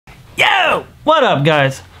What up,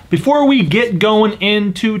 guys? Before we get going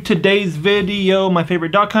into today's video, my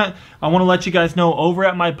favorite duck hunt, I want to let you guys know over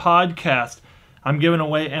at my podcast, I'm giving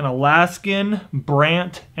away an Alaskan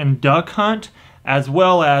brant and duck hunt, as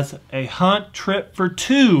well as a hunt trip for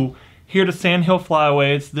 2 here to Sandhill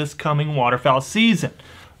Flyways this coming waterfowl season.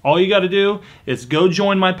 All you got to do is go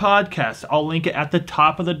join my podcast. I'll link it at the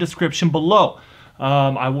top of the description below.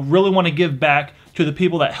 I really want to give back to the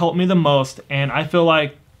people that help me the most, and I feel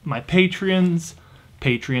like my patrons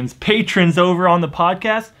over on the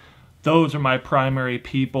podcast, those are my primary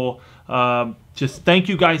people. Just thank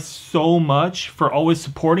you guys so much for always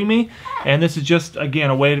supporting me, and this is just, again,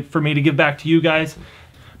 a way for me to give back to you guys.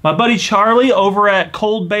 My buddy Charlie over at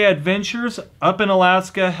Cold Bay Adventures up in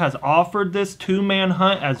Alaska has offered this 2-man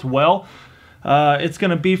hunt as well. It's going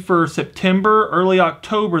to be for September, early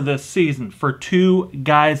October this season for 2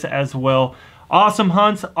 guys as well. Awesome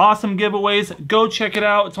hunts, awesome giveaways. Go check it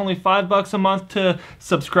out. It's only $5 a month to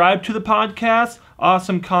subscribe to the podcast.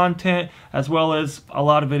 Awesome content, as well as a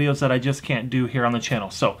lot of videos that I just can't do here on the channel.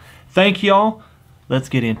 So thank y'all. Let's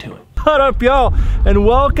get into it. What up, y'all? And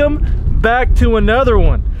welcome back to another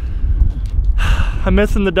one. I'm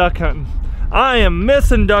missing the duck hunting. I am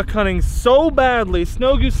missing duck hunting so badly.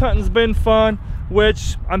 Snow goose hunting's been fun,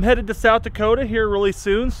 which I'm headed to South Dakota here really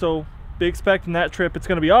soon, so be expecting that trip. It's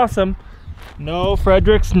gonna be awesome. No,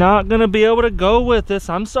 Frederick's not gonna be able to go with us.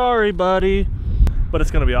 I'm sorry, buddy, but it's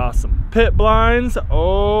gonna be awesome. Pit blinds,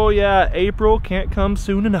 oh yeah, April can't come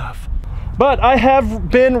soon enough. But I have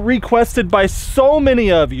been requested by so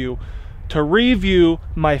many of you to review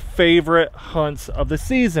my favorite hunts of the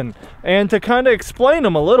season and to kind of explain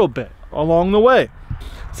them a little bit along the way.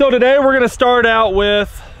 So today we're gonna start out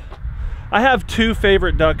with, I have 2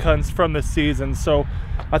 favorite duck hunts from this season. So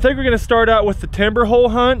I think we're gonna start out with the timber hole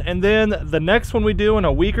hunt, and then the next one we do in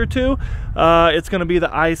a week or 2, it's gonna be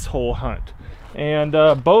the ice hole hunt. And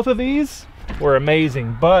both of these were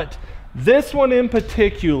amazing, but this one in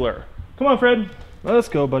particular, come on Fred, let's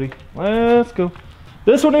go buddy, let's go.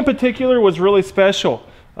 This one in particular was really special.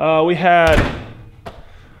 I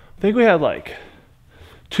think we had like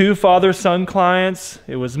 2 father-son clients.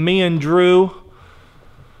 It was me and Drew,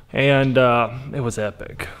 and it was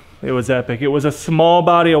epic. It was epic. It was a small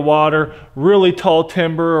body of water, really tall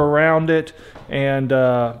timber around it, and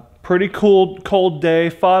pretty cold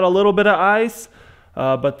day. Fought a little bit of ice,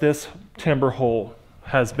 but this timber hole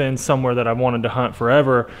has been somewhere that I wanted to hunt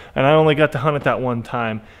forever, and I only got to hunt it that one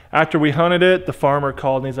time. After we hunted it, the farmer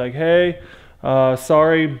called and he's like, hey,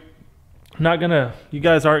 sorry, you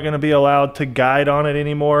guys aren't gonna be allowed to guide on it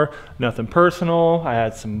anymore. Nothing personal. I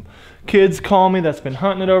had some kids call me that's been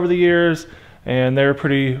hunting it over the years, and they're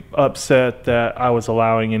pretty upset that I was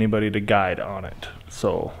allowing anybody to guide on it.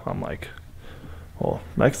 So I'm like, well,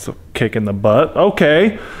 that's a kick in the butt.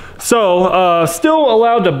 Okay. So still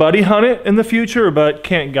allowed to buddy hunt it in the future, but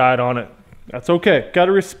can't guide on it. That's okay. Got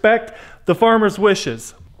to respect the farmer's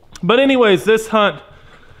wishes. But anyways, this hunt,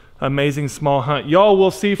 amazing small hunt. Y'all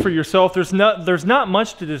will see for yourself. There's not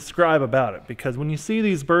much to describe about it, because when you see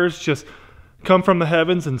these birds just come from the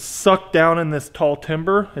heavens and suck down in this tall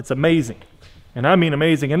timber, it's amazing. And I mean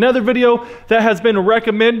amazing. Another video that has been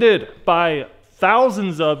recommended by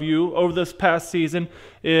thousands of you over this past season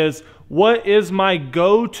is, what is my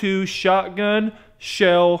go-to shotgun,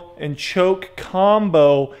 shell, and choke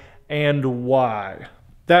combo, and why?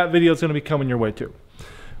 That video is going to be coming your way too.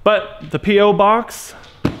 But the P.O. box,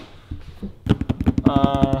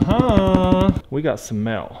 we got some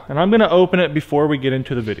mail, and I'm going to open it before we get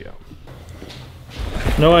into the video.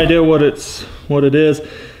 No idea what it is.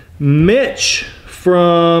 Mitch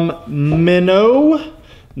from Minot,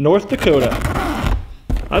 North Dakota.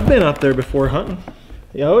 I've been up there before hunting.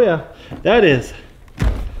 Oh yeah, that is,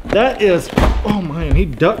 oh man, he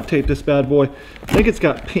duct taped this bad boy. I think it's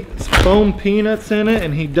got foam peanuts in it,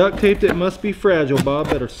 and he duct taped it. It must be fragile, Bob.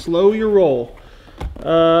 Better slow your roll.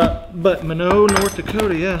 But Minot, North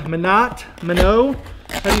Dakota, yeah. Minot?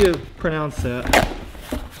 How do you pronounce that?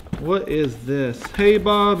 What is this? Hey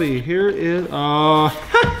Bobby, here is,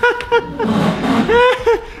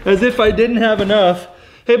 as if I didn't have enough.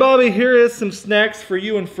 Hey Bobby, here is some snacks for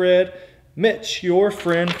you and Fred. Mitch, your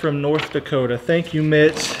friend from North Dakota. Thank you,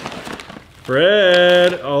 Mitch.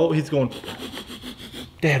 Fred, oh, he's going,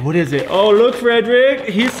 Dad, what is it? Oh, look, Frederick,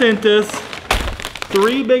 he sent us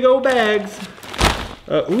 3 big old bags.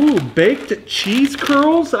 Ooh, baked cheese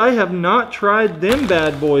curls? I have not tried them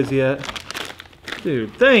bad boys yet.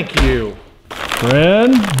 Dude, thank you.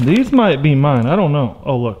 Fred, these might be mine. I don't know.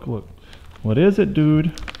 Oh, look. What is it,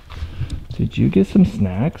 dude? Did you get some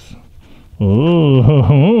snacks?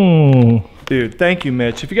 Oh, Dude, thank you,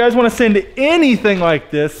 Mitch. If you guys want to send anything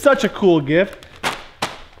like this, such a cool gift,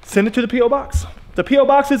 send it to the P.O. Box. The P.O.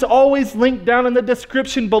 Box is always linked down in the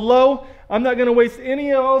description below. I'm not going to waste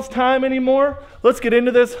any of y'all's time anymore. Let's get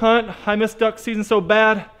into this hunt. I miss duck season so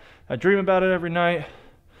bad. I dream about it every night,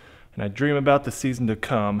 and I dream about the season to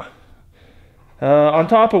come. On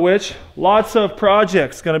top of which, lots of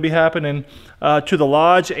projects going to be happening to the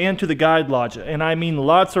lodge and to the guide lodge. And I mean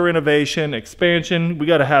lots of renovation, expansion. We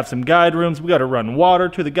got to have some guide rooms. We got to run water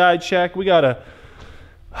to the guide shack. We got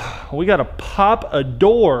to pop a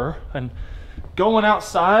door and going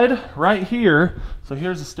outside right here. So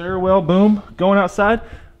here's the stairwell, boom, going outside.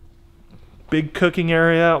 Big cooking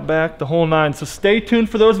area out back, the whole nine. So stay tuned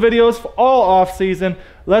for those videos for all off season.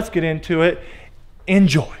 Let's get into it.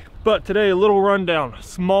 Enjoy. But today, a little rundown.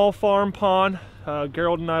 Small farm pond.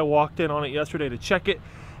 Gerald and I walked in on it yesterday to check it,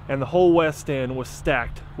 and the whole west end was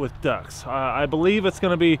stacked with ducks. I believe it's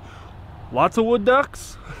going to be lots of wood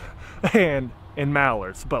ducks and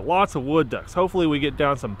mallards, but lots of wood ducks. Hopefully we get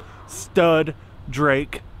down some stud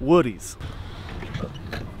drake woodies.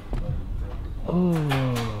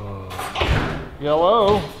 Oh.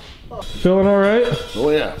 Yellow. Feeling all right?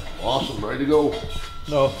 Oh yeah, awesome, ready to go.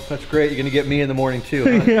 No, that's great. You're gonna get me in the morning too.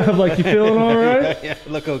 Huh? Yeah, I'm like, you feeling all right? Yeah,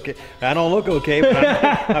 look okay. I don't look okay, but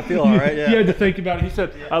I feel all right. Yeah. You had to think about it. He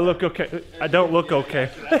said, I look okay. I don't look okay.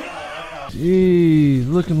 Jeez,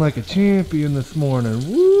 looking like a champion this morning.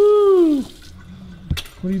 Woo!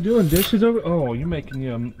 What are you doing? Dishes over? Oh, you're making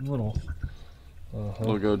you a little...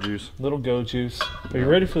 Little go juice. Little go juice. Are you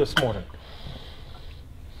ready for this morning?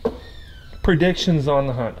 Predictions on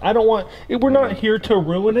the hunt. I don't want... We're not here to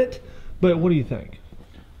ruin it, but what do you think?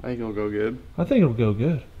 I think it'll go good. I think it'll go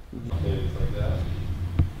good.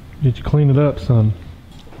 Did you clean it up, son?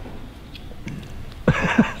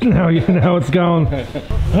 now it's gone.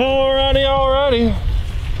 Alrighty.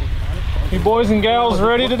 You boys and gals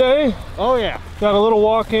ready today? Oh yeah. Got a little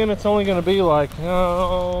walk in. It's only going to be like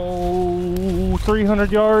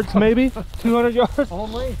 300 yards, maybe 200 yards.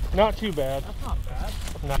 Only? Not too bad. That's not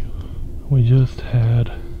bad. We just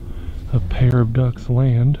had a pair of ducks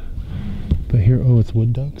land. But here, oh, it's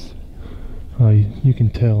wood ducks. You can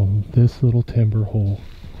tell this little timber hole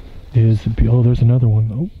is, oh, there's another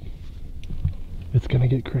one. Oh, it's gonna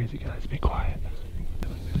get crazy, guys. Be quiet.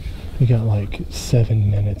 We got like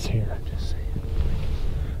 7 minutes here. Just saying.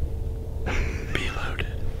 Be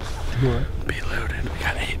loaded. What? Be loaded. We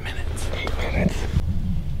got 8 minutes. 8 minutes.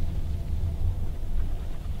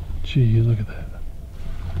 Gee, look at that.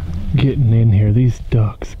 Getting in here, these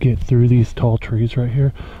ducks get through these tall trees right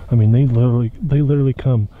here. I mean, they literally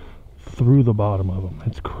come through the bottom of them.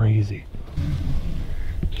 It's crazy.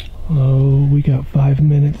 Oh, we got 5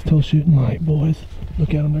 minutes till shooting light, boys.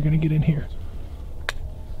 Look at them, they're gonna get in here.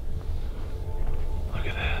 Look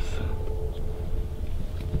at this.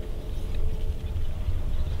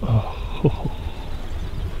 Oh.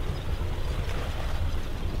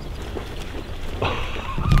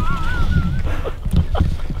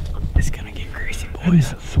 That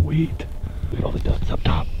is sweet. Look at all the ducks up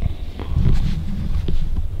top.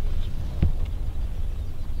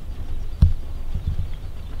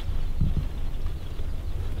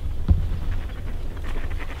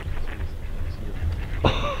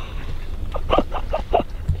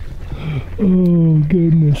 Oh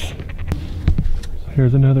goodness.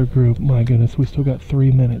 Here's another group. My goodness, we still got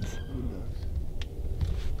 3 minutes.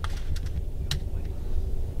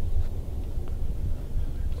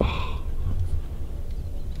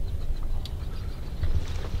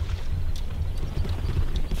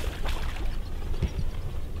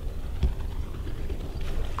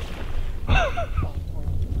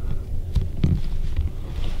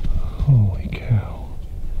 Holy cow.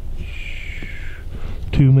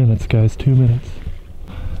 2 minutes, guys, 2 minutes.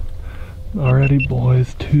 Alrighty,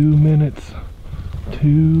 boys, 2 minutes.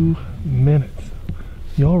 2 minutes.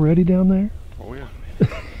 Y'all ready down there? Oh yeah.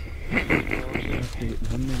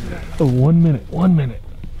 Oh, 1 minute, 1 minute.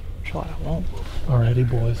 Alrighty,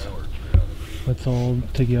 boys. Let's all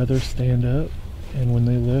together stand up, and when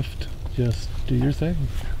they lift, just do your thing.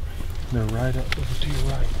 They're right up over to your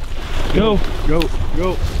right. Go! Go!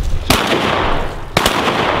 Go!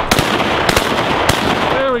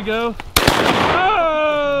 There we go.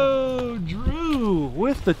 Oh, Drew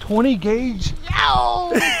with the 20 gauge.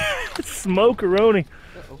 Smoke-a-roni.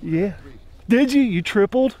 Yeah. Did you? You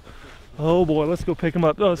tripled? Oh boy, let's go pick him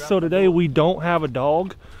up. Oh, so today we don't have a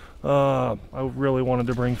dog. I really wanted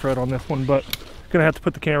to bring Fred on this one, but gonna have to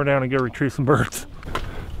put the camera down and go retrieve some birds.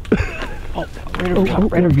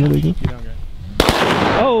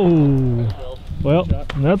 Oh, well,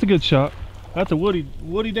 that's a good shot. That's a woody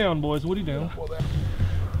down, boys. Woody down.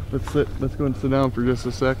 Let's go and sit down for just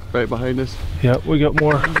a sec, right behind us. Yep, we got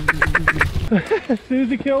more.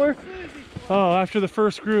 Susie killer. Oh, after the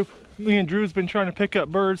first group, me and Drew's been trying to pick up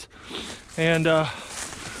birds, and I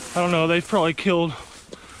don't know, they've probably killed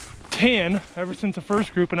 10 ever since the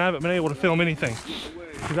first group, and I haven't been able to film anything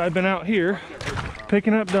because I've been out here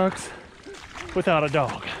picking up ducks without a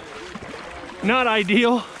dog. Not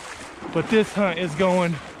ideal, but this hunt is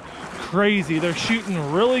going crazy. They're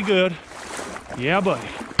shooting really good. Yeah, buddy.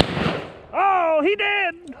 Oh, he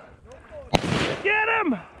did! Get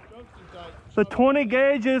him! The 20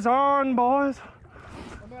 gauge is on, boys.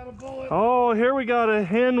 Oh, here we got a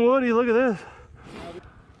hen woody. Look at this.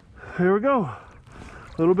 Here we go. A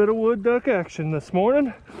little bit of wood duck action this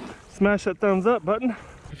morning. Smash that thumbs up button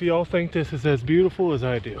if you all think this is as beautiful as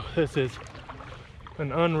I do. This is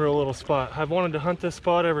an unreal little spot. I've wanted to hunt this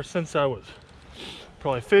spot ever since I was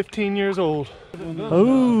probably 15 years old.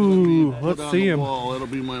 Ooh, let's see him. It'll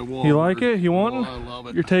be my wall. You like it? You want Oh, him? I love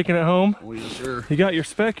it. You're taking it home? Oh, yes, sir. You got your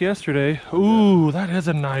speck yesterday. Ooh, that is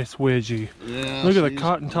a nice wedgie. Yeah, Look at the she's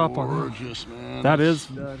cotton top on that. gorgeous, man.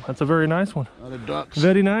 That's a very nice one. Out of ducks.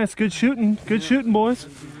 Very nice. Good shooting. Good shooting, boys.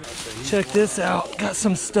 Check this out. Got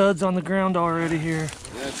some studs on the ground already here.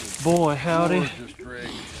 Boy, howdy.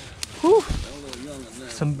 Whew.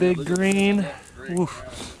 Some big green.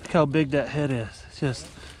 Oof. Look how big that head is. It's just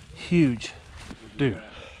huge. Dude.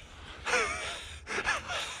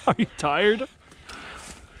 Are you tired?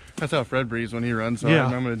 That's how Fred breathes when he runs, so Yeah.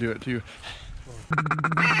 I'm going to do it too.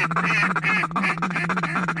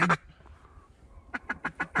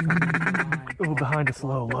 Oh, behind us,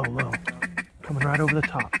 low. Coming right over the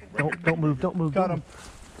top. Don't move. Got him.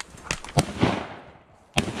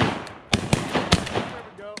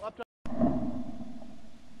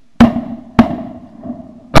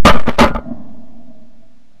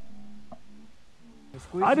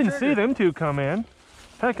 I didn't see them two come in.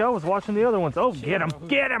 Heck, I was watching the other ones. Oh, get him!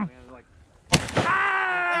 Get him!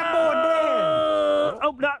 Ah!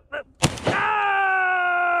 Oh, not. Ah!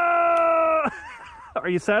 Are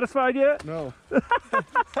you satisfied yet? No. There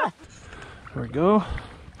we go.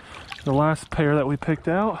 The last pair that we picked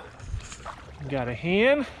out. Got a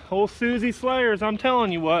hen. Old Susie Slayers, I'm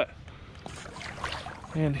telling you what.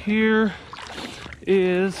 And here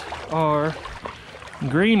is our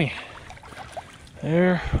greenie.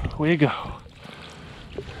 There we go.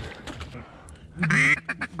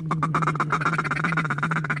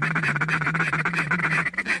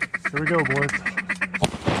 Here we go, boys.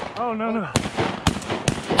 Oh, no.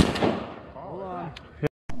 Hold on.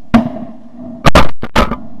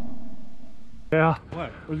 Yeah.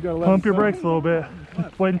 What? We just gotta let Pump him your brakes a little bit.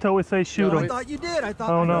 Wait until we say shoot I them. thought you did. I thought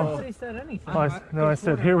Oh, no. nobody said anything. I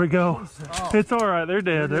said, here we go. It's all right. They're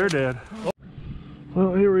dead. They're dead.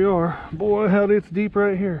 Well, here we are. Boy, howdy, it's deep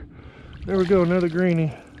right here. There we go, another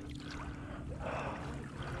greenie.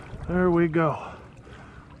 There we go.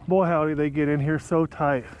 Boy, howdy, they get in here so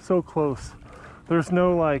tight, so close. There's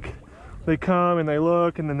no like, they come and they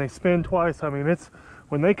look and then they spin twice. I mean, it's,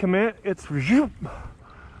 when they commit, it's,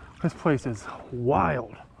 this place is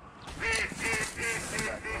wild.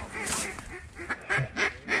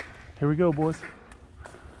 Here we go, boys.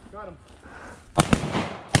 Got him.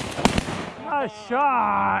 Nice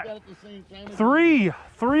shot. Three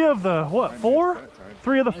of the, what, 4?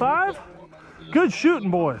 3 of the 5? Good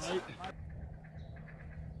shooting, boys.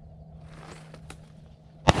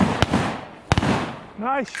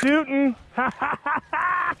 Nice shooting.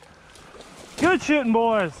 Good shooting,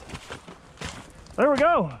 boys. There we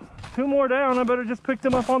go. 2 more down. I better just pick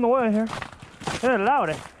them up on the way here. Hey,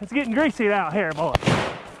 lordy. It's getting greasy out here, boys.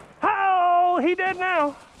 Oh, he did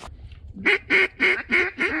now.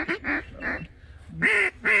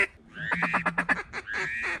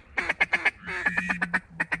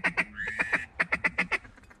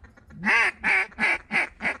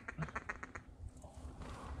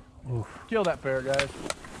 Kill that pair, guys.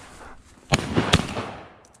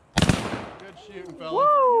 Good shooting, fellas.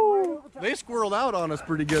 Woo! They squirreled out on us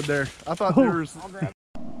pretty good there. I thought there was...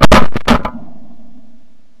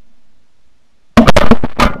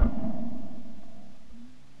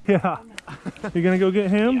 Yeah. You gonna go get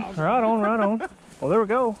him? Right on, right on. Well, there we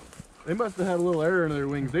go. They must have had a little air in their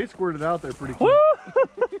wings. They squirted out there pretty quick.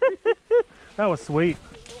 Woo! That was sweet.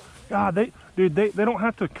 God, they don't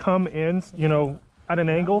have to come in, you know, at an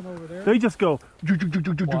angle. They just go. There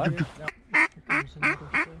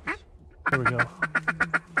we go.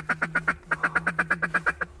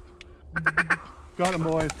 Got him,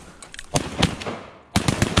 boys.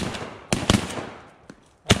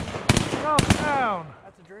 Drop down.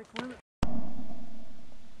 That's a Drake limit.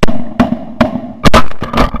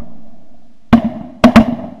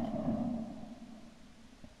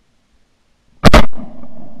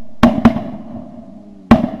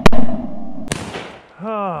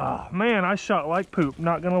 Oh, man, I shot like poop.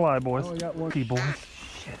 Not gonna lie, boys. Oh, we got one. Boys.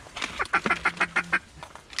 Shit.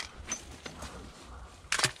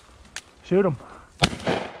 Shoot him.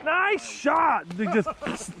 Nice shot. They just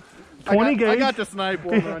 20 gauge. I got to snipe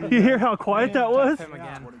one running. You hear how quiet that was? Him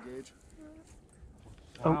again. 20 gauge.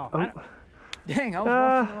 Wow. Oh. Dang, I was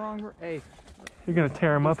watching the wrong. Hey, You're gonna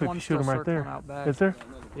tear him up if one you shoot him still right there. circling out back. Is there?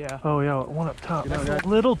 yeah. Oh yeah, one up top. Get out, That's a guys.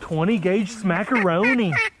 little 20 gauge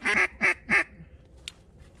smackaroni.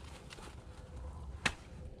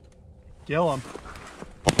 Kill him.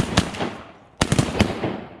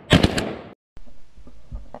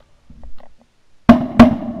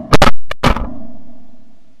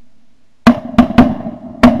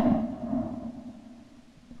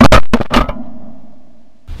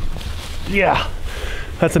 Yeah,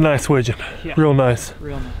 that's a nice widgeon. Yeah. Real nice.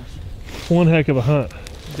 Real nice. One heck of a hunt.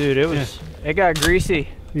 Dude, it was. It got greasy.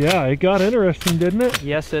 Yeah, it got interesting, didn't it?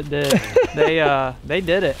 Yes, it did. They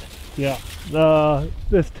did it. Yeah.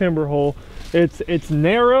 This timber hole, it's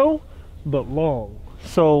narrow but long.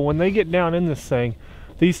 So when they get down in this thing,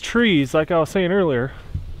 these trees, like I was saying earlier,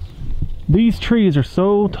 these trees are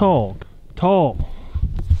so tall.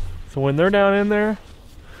 So when they're down in there,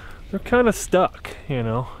 they're kind of stuck, you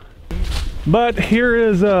know. But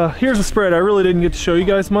here's a spread. I really didn't get to show you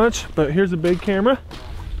guys much, but here's a big camera.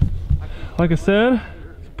 Like I said,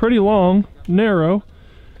 it's pretty long, narrow.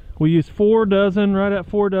 We used 4 dozen, right at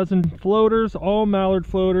 4 dozen floaters, all mallard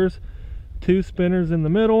floaters, 2 spinners in the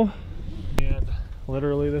middle, and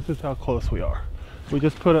literally this is how close we are. We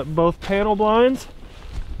just put up both panel blinds,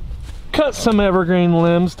 cut some evergreen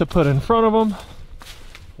limbs to put in front of them.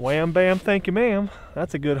 Wham bam, thank you ma'am.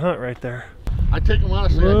 That's a good hunt right there. I take him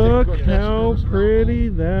honestly. Look how pretty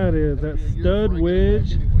that is. That stud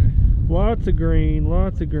wedge. Lots of green,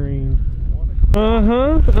 lots of green.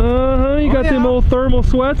 You got them old thermal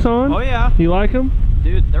sweats on. Oh yeah. You like them?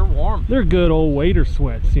 Dude, they're warm. They're good old wader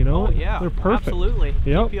sweats, you know? Oh yeah. They're perfect. Absolutely.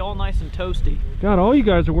 Yep. Keep you all nice and toasty. God, all you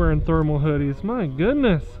guys are wearing thermal hoodies. My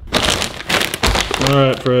goodness. All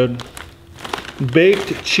right, Fred.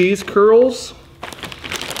 Baked cheese curls.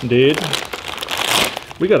 Dude.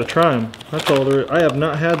 We gotta try them. That's all there is. I have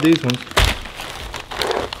not had these ones.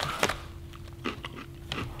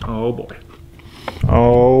 Oh boy.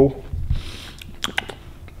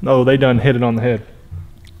 Oh, they done hit it on the head.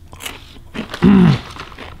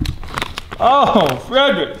 Oh,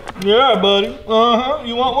 Frederick. Yeah, buddy.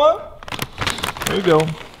 You want one? There you go.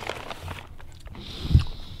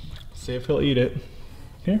 See if he'll eat it.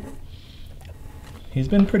 Here. He's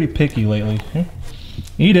been pretty picky lately. Here.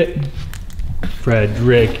 Eat it.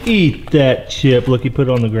 Frederick, eat that chip. Look, he put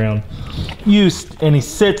it on the ground. And he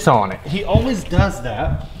sits on it. He always does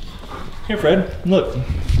that. Here, Fred. Look.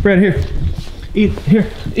 Fred, here. Eat. Here.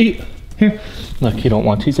 Eat. Here. Look, he don't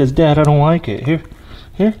want to. He says, Dad, I don't like it. Here.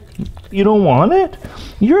 Here. You don't want it?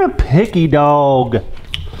 You're a picky dog. I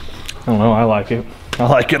don't know. I like it. I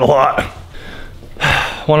like it a lot.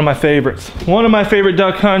 One of my favorites. One of my favorite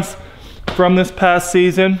duck hunts from this past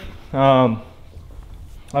season.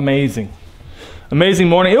 Amazing. Amazing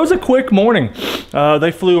morning. It was a quick morning.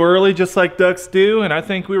 They flew early just like ducks do, and I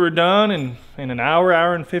think we were done in an hour,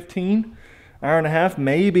 hour and 15, hour and a half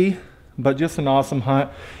maybe, but just an awesome hunt.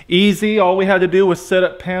 Easy. All we had to do was set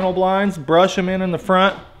up panel blinds, brush them in the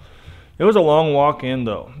front. It was a long walk in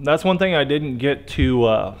though. That's one thing I didn't get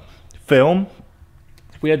to film.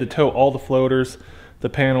 We had to tow all the floaters, the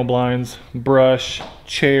panel blinds, brush,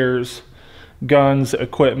 chairs, guns,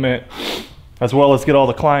 equipment, as well as get all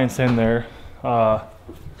the clients in there.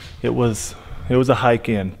 It was a hike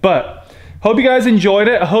in, but hope you guys enjoyed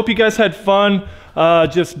it. I hope you guys had fun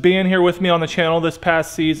just being here with me on the channel this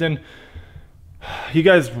past season. You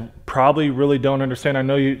guys probably really don't understand. I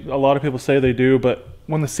know a lot of people say they do, but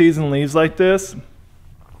when the season leaves like this,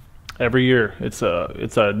 every year it's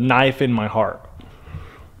a knife in my heart.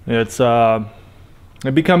 It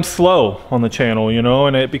becomes slow on the channel, you know,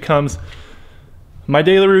 and it becomes my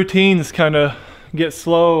daily routines kind of get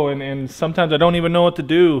slow, and sometimes I don't even know what to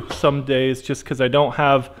do some days just because I don't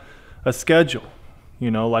have a schedule,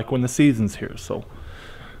 you know, like when the season's here. So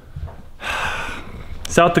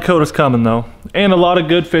South Dakota's coming though, and a lot of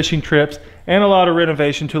good fishing trips and a lot of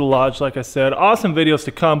renovation to the lodge. Like I said, awesome videos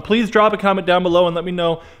to come. Please drop a comment down below and let me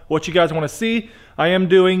know what you guys want to see. I am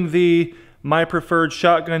doing my preferred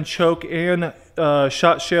shotgun choke and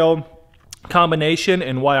shot shell combination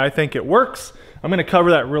and why I think it works. I'm going to cover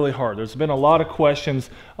that really hard. There's been a lot of questions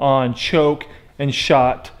on choke and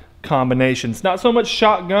shot combinations. Not so much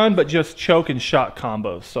shotgun, but just choke and shot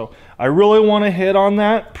combos. So I really want to hit on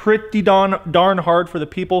that pretty darn hard for the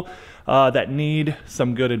people that need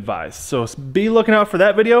some good advice. So be looking out for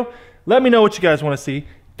that video. Let me know what you guys want to see.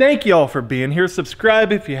 Thank you all for being here.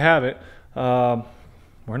 Subscribe if you haven't. We're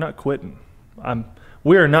not quitting.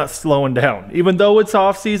 We are not slowing down. Even though it's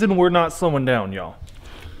off season, we're not slowing down, y'all.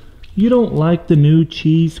 You don't like the new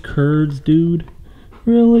cheese curds, dude?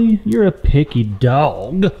 Really? You're a picky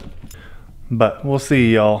dog. But we'll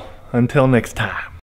see y'all. Until next time.